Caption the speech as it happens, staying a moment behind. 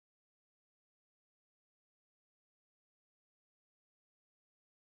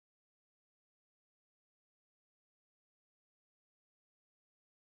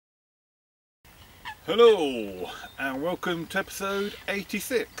Hello and welcome to episode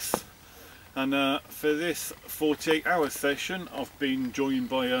 86, and for this 48-hour session I've been joined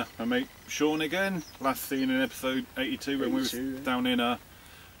by my mate Sean again, last seen in episode 82 when we were down in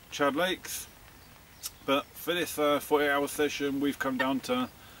Chad Lakes. But for this 48-hour session we've come down to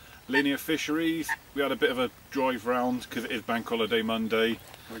Linear Fisheries. We had a bit of a drive round because it is Bank Holiday Monday.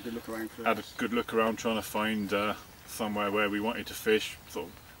 Had a good look around trying to find somewhere where we wanted to fish. Sort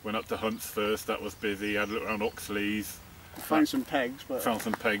of went up to Hunts first, that was busy. Had a look around Oxley's. Found some pegs, but found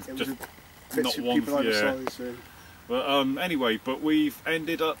some pegs, just not one. Yeah. Size, so. But anyway, but we've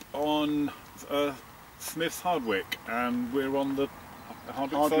ended up on Smith's Hardwick, and we're on the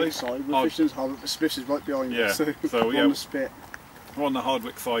Hardwick side. We're fishing Hardwick. Smith's is right behind us. So yeah, on the spit. We're on the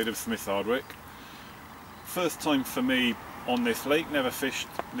Hardwick side of Smith's Hardwick. First time for me on this lake. Never fished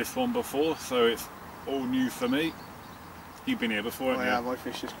this one before, so it's all new for me. You've been here before, haven't you? I have. I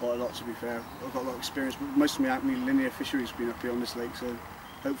fished this quite a lot, to be fair. I've got a lot of experience, but most of my linear fisheries have been up here on this lake, so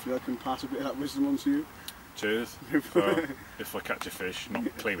hopefully I can pass a bit of that wisdom on to you. Cheers. Well, if I catch a fish, not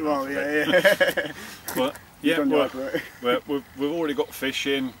claiming well, off yeah. But yeah, right. we've already got fish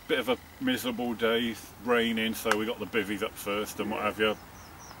in. Bit of a miserable day, raining, so we got the bivvies up first and what have you.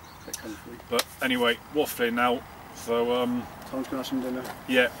 But anyway, waffling now. So time to have some dinner.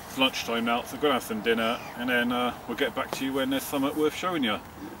 Yeah, it's lunchtime now, so we're gonna have some dinner, and then we'll get back to you when there's something worth showing you.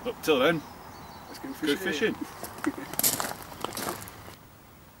 But till then, let's go good fishing.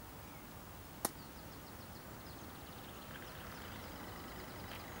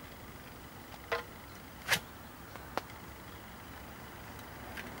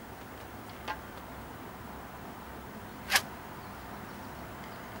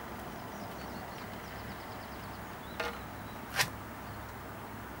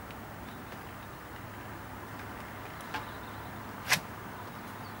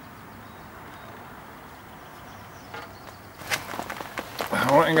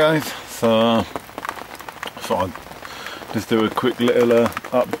 Alright guys, so I thought I'd just do a quick little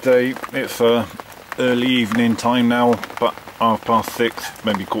update. It's early evening time now, but 6:30,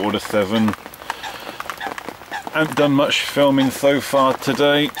 maybe 6:45. Haven't done much filming so far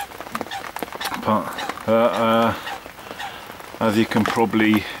today, but as you can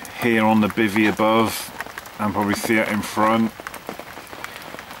probably hear on the bivvy above and probably see it in front,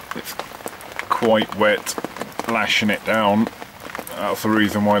 it's quite wet, lashing it down. That's the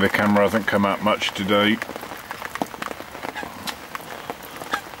reason why the camera hasn't come out much today.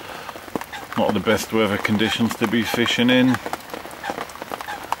 Not the best weather conditions to be fishing in.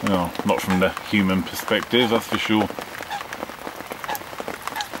 Well, not from the human perspective, that's for sure.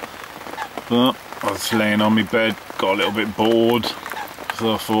 But I was laying on my bed, got a little bit bored,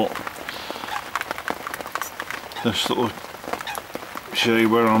 so I thought just sort of show you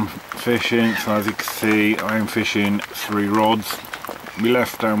where I'm fishing. So as you can see, I'm fishing 3 rods. My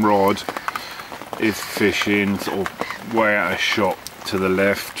left hand rod is fishing sort of way out of shot to the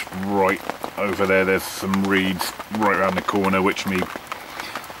left. Right over there's some reeds right around the corner which my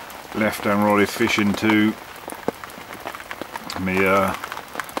left hand rod is fishing to. My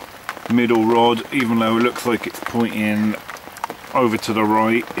middle rod, even though it looks like it's pointing over to the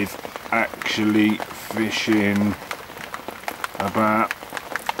right, is actually fishing about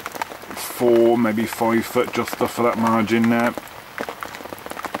 4, maybe 5 foot just off of that margin there.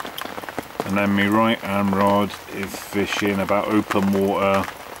 And then my right hand rod is fishing about open water,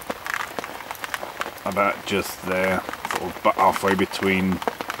 about just there, sort of about halfway between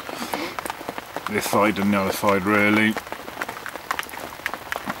this side and the other side really.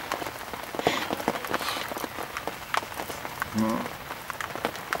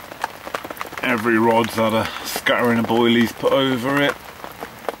 Every rod's had a scattering of boilies put over it.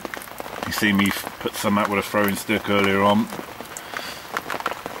 You see me put some out with a throwing stick earlier on.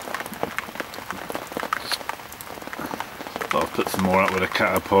 But I've put some more out with a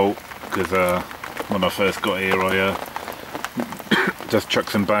catapult because when I first got here I just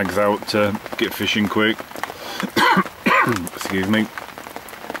chucked some bags out to get fishing quick. Excuse me.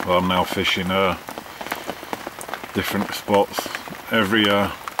 Well, I'm now fishing different spots. Every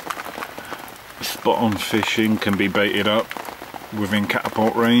spot on fishing can be baited up within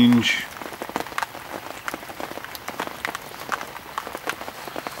catapult range.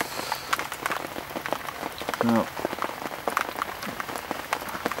 Now,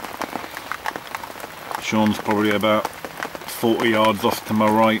 Sean's probably about 40 yards off to my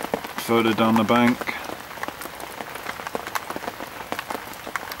right, further down the bank.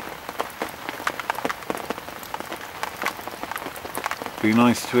 Be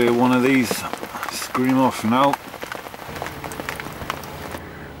nice to hear one of these scream off now.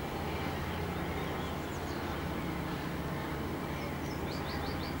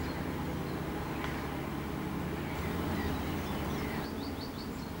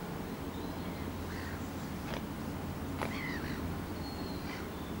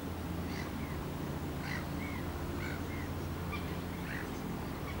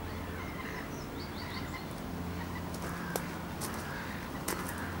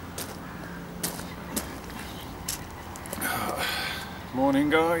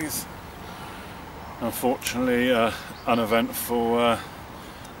 Morning guys. Unfortunately uneventful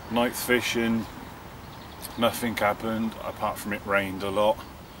night's fishing. Nothing happened apart from it rained a lot.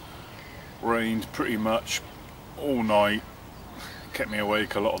 Rained pretty much all night, kept me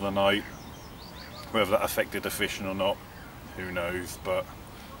awake a lot of the night. Whether that affected the fishing or not, who knows, but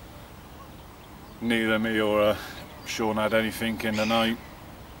neither me or Sean had anything in the night.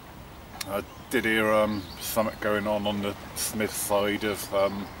 I did hear something going on the Smith side of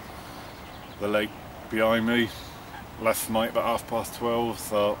the lake behind me last night about 12:30,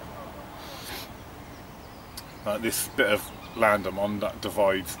 so this bit of land I'm on that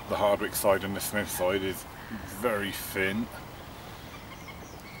divides the Hardwick side and the Smith side is very thin.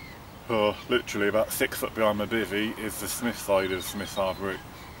 Literally about 6 foot behind my bivvy is the Smith side of Smith Hardwick,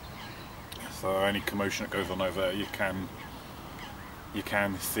 so any commotion that goes on over there you can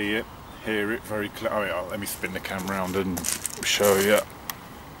see it, hear it very clear. Oh yeah, let me spin the camera around and show you.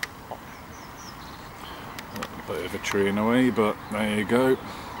 A bit of a tree in the way, but there you go.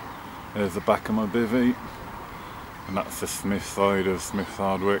 There's the back of my bivvy, and that's the Smith side of Smith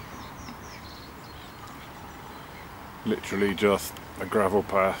Hardwick. Literally just a gravel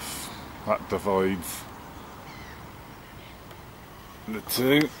path that divides the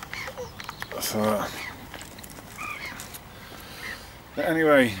two. So but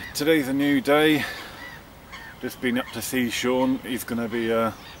anyway, today's a new day. Just been up to see Sean. He's going to be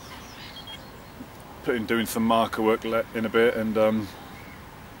doing some marker work in a bit, and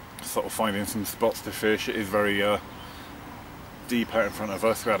sort of finding some spots to fish. It is very deep out in front of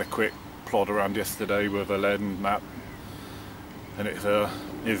us. We had a quick plod around yesterday with a lead and map, and it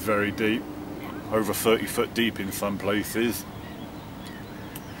is very deep, over 30 foot deep in some places.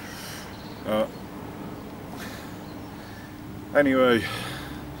 Anyway,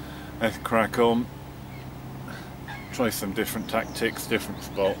 let's crack on, try some different tactics, different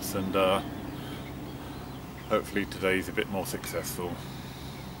spots, and hopefully today's a bit more successful.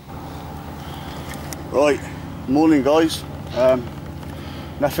 Right, morning guys.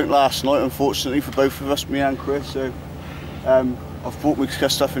 Nothing last night unfortunately for both of us, me and Chris, so I've brought my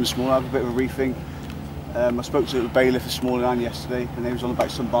stuff in this morning. I have a bit of a rethink. I spoke to the bailiff this morning and yesterday, and he was on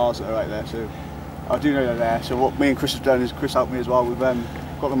about some bars that are out there, so I do know they're there. So what me and Chris have done is, Chris helped me as well, we've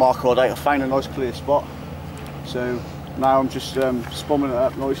got the marker rod out. I found a nice clear spot, so now I'm just spomming it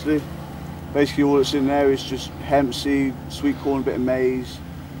up nicely. Basically all that's in there is just hemp seed, sweet corn, a bit of maize,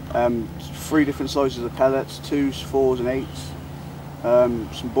 3 different sizes of pellets, 2s, 4s and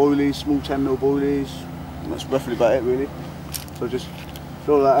 8s, some boilies, small 10mm boilies, and that's roughly about it really. So just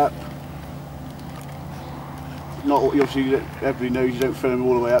fill that up. Not obviously, everybody knows you don't fill them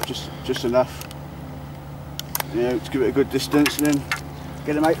all the way up, just enough, you know, to give it a good distance, and then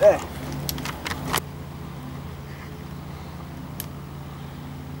get them out there.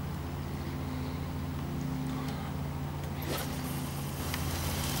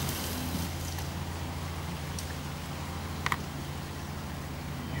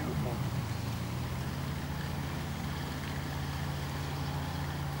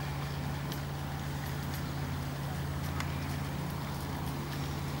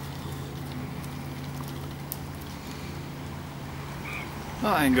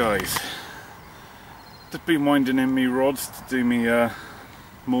 Right guys, just been winding in me rods to do me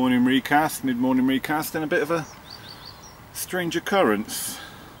morning recast, mid-morning recast, and a bit of a strange occurrence.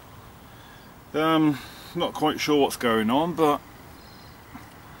 Not quite sure what's going on, but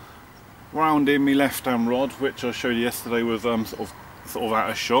round in me left hand rod, which I showed you yesterday, was sort of out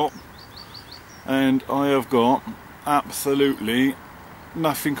of shot, and I have got absolutely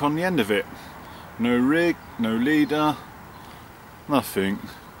nothing on the end of it. No rig, no leader, nothing,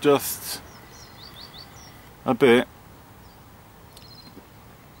 just a bit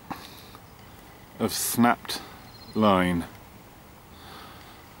of snapped line.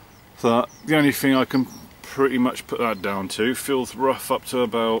 So the only thing I can pretty much put that down to, feels rough up to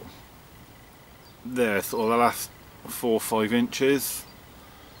about there, sort of the last 4 or 5 inches.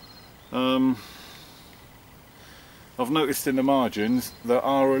 I've noticed in the margins there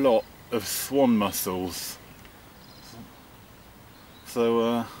are a lot of swan mussels. So,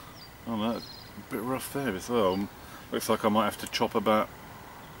 I don't know, a bit rough there as well. Looks like I might have to chop about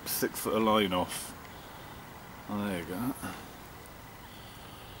 6 foot of line off. Oh, there you go.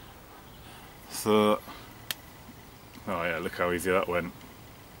 So, oh yeah, look how easy that went.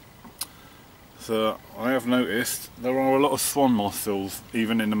 So, I have noticed there are a lot of swan mussels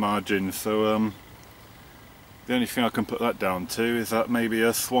even in the margins, so the only thing I can put that down to is that maybe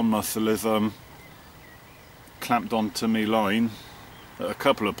a swan mussel is clamped onto me line at a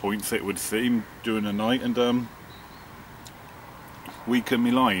couple of points, it would seem, during the night, and weaken my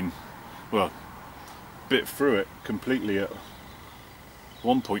line. Well, bit through it completely at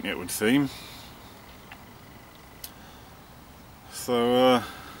one point, it would seem. So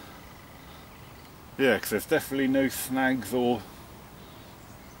yeah, because there's definitely no snags or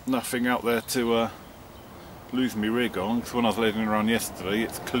nothing out there to lose me rig on, because when I was leading around yesterday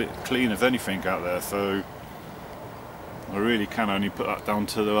it's clean as anything out there, so I really can only put that down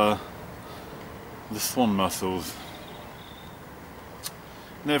to the swan mussels.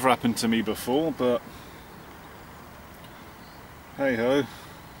 Never happened to me before, but hey ho.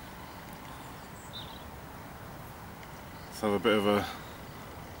 Let's have a bit of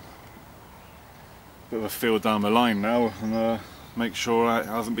a feel down the line now and make sure it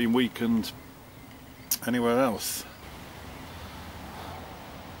hasn't been weakened anywhere else.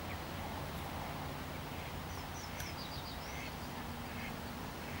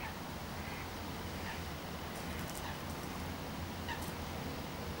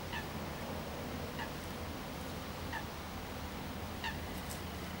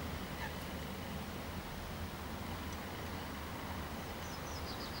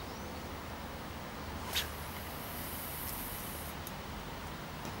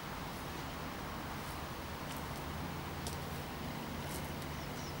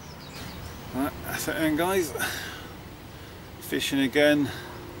 Right, that's it then, guys. Fishing again.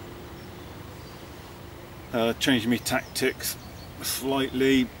 Changing my tactics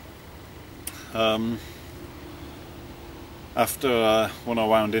slightly. After when I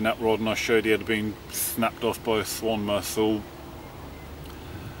wound in that rod and I showed he had been snapped off by a swan mussel,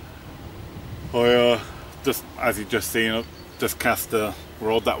 I just, as you just seen, I just cast a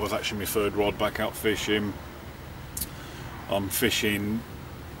rod. That was actually my third rod back out fishing. I'm fishing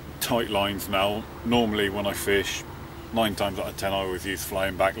tight lines now. Normally when I fish, 9 times out of 10 I always use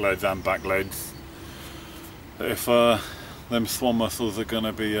flying back leads and back leads. If them swan mussels are going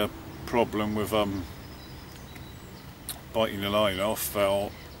to be a problem with biting the line off,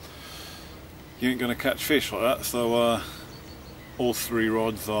 well, you ain't going to catch fish like that. So all 3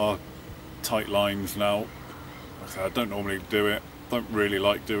 rods are tight lines now. Like I don't normally do it, don't really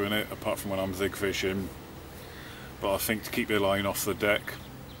like doing it apart from when I'm zig fishing, but I think to keep the line off the deck,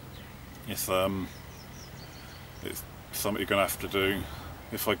 it's something you're going to have to do.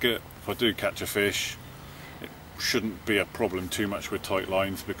 If I do catch a fish, it shouldn't be a problem too much with tight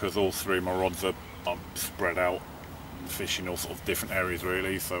lines, because all 3 of my rods are spread out, fishing all sort of different areas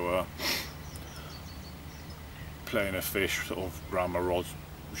really, so playing a fish sort of around my rods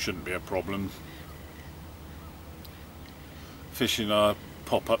shouldn't be a problem. Fishing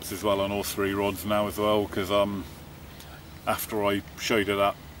pop-ups as well on all 3 rods now as well, because after I showed you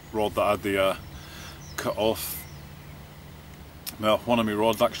that rod that had the cut off, well, one of my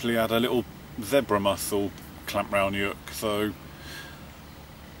rods actually had a little zebra mussel clamped round the hook, so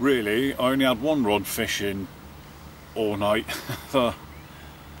really I only had 1 rod fishing all night. So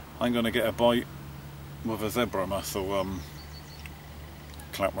I'm going to get a bite with a zebra mussel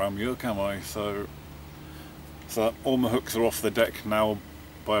clamped round my hook, am I? So all my hooks are off the deck now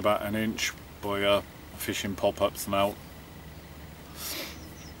by about 1 inch by fishing pop-ups now.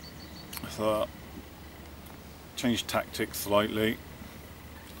 So change tactics slightly,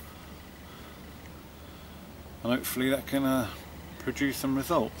 and hopefully that can produce some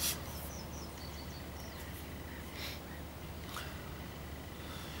results.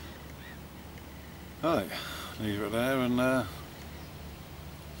 Right, leave it there and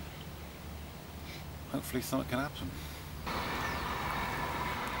hopefully something can happen.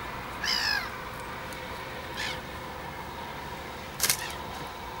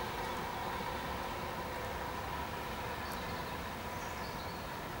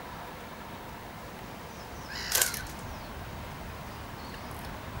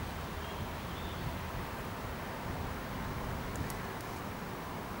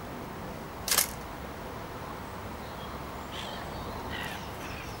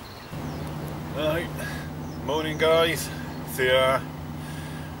 Right, morning guys. It's the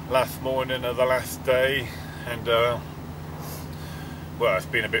last morning of the last day, and well, it's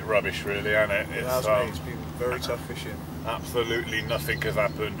been a bit rubbish really, hasn't it? It's been very tough fishing. Absolutely nothing has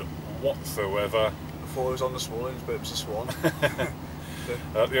happened whatsoever. Before I was on the smallings, but it was a swan.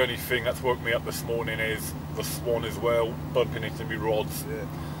 The only thing that's woke me up this morning is the swan as well, bumping into me rods. Yeah.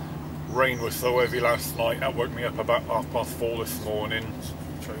 Rain was so heavy last night, that woke me up about 4:30 this morning. It's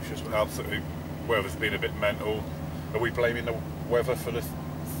atrocious, man. Absolutely, weather's been a bit mental. Are we blaming the weather for this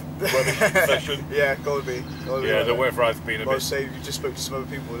rubbish session? Yeah, gotta be. Yeah, the weather has been a bit. I say you just spoke to some other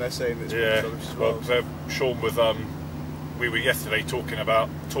people and they're saying that it's yeah, been rubbish as well. so Sean was we were yesterday talking about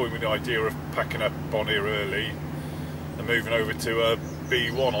toying with the idea of packing up on here early, I'm moving over to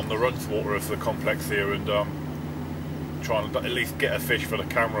B1 on the Runswater of the complex here, and trying to at least get a fish for the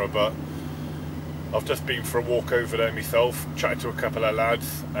camera. But I've just been for a walk over there myself, chatted to a couple of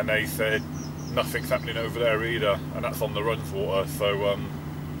lads, and they said nothing's happening over there either, and that's on the Runswater. So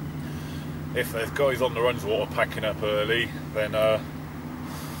if there's guys on the Runswater packing up early, then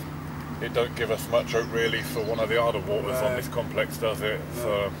it don't give us much hope really for one of the harder waters on this complex, does it? No.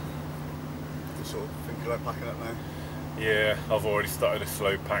 So Just sort of thinking about packing up now. yeah, I've already started a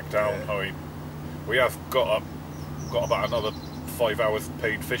slow pack down. Yeah. I mean, we have got about another 5 hours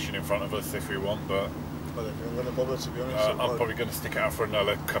paid fishing in front of us if we want, but I don't think I'm going to bother, to be honest. I'm probably going to stick it out for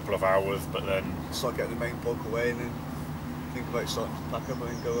another couple of hours, but then start getting the main bulk away and then think about starting to pack up and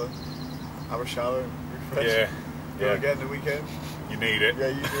then go have a shower and refresh. Go again the weekend. You need it. Yeah,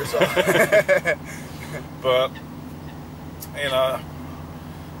 you do as well. But you know,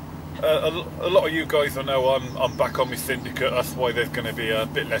 a lot of you guys will know I'm back on my syndicate. That's why there's going to be a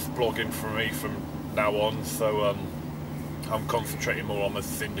bit less blogging from me from now on. So I'm concentrating more on the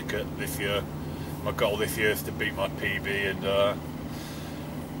syndicate this year. My goal this year is to beat my PB, and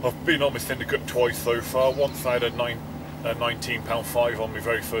I've been on my syndicate twice so far. Once I had a £19.5 on my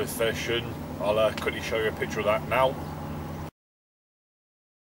very first session. I'll quickly show you a picture of that now.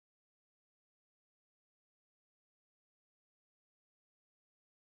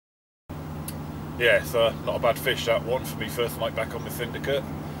 Yeah, so not a bad fish that one for me first night back on the syndicate.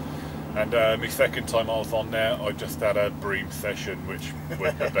 And my second time I was on there, I just had a bream session, which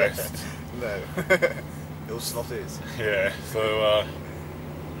weren't the best. No, it was not it. Yeah, so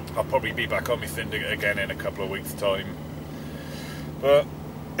I'll probably be back on my syndicate again in a couple of weeks' time. But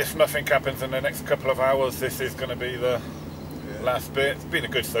if nothing happens in the next couple of hours, this is going to be the last bit. It's been a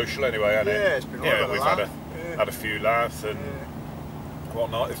good social anyway, hasn't it? Yeah, it's been alright. Yeah, we've had a few laughs and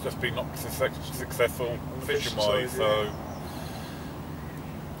whatnot. It's just been not successful fishing wise. So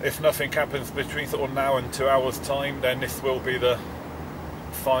if nothing happens between sort of now and 2 hours time, then this will be the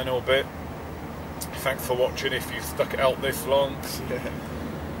final bit. Thanks for watching if you've stuck it out this long.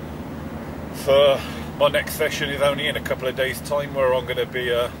 So my next session is only in a couple of days time, where I'm going to be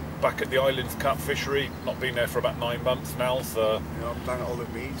back at the Islands Cup fishery. Not been there for about 9 months now, so I'm down at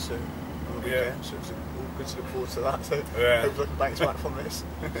Olive Mead, so on the weekend, so it's all good to look forward to that. So hopefully I can bounce back from this.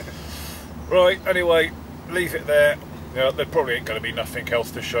 Right, anyway, leave it there. There probably ain't going to be nothing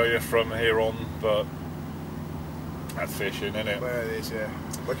else to show you from here on, but that's fishing, isn't it? Well, it is, yeah.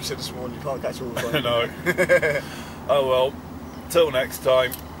 Like you said this morning, you can't catch all the time. No. Oh well, till next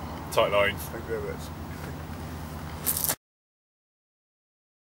time, tight lines. Thank you very much.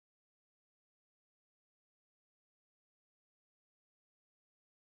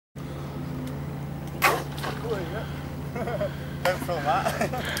 Don't film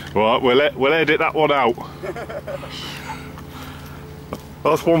that. Right, we'll edit that one out.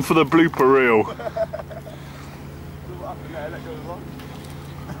 That's one for the blooper reel. Let go of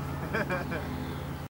the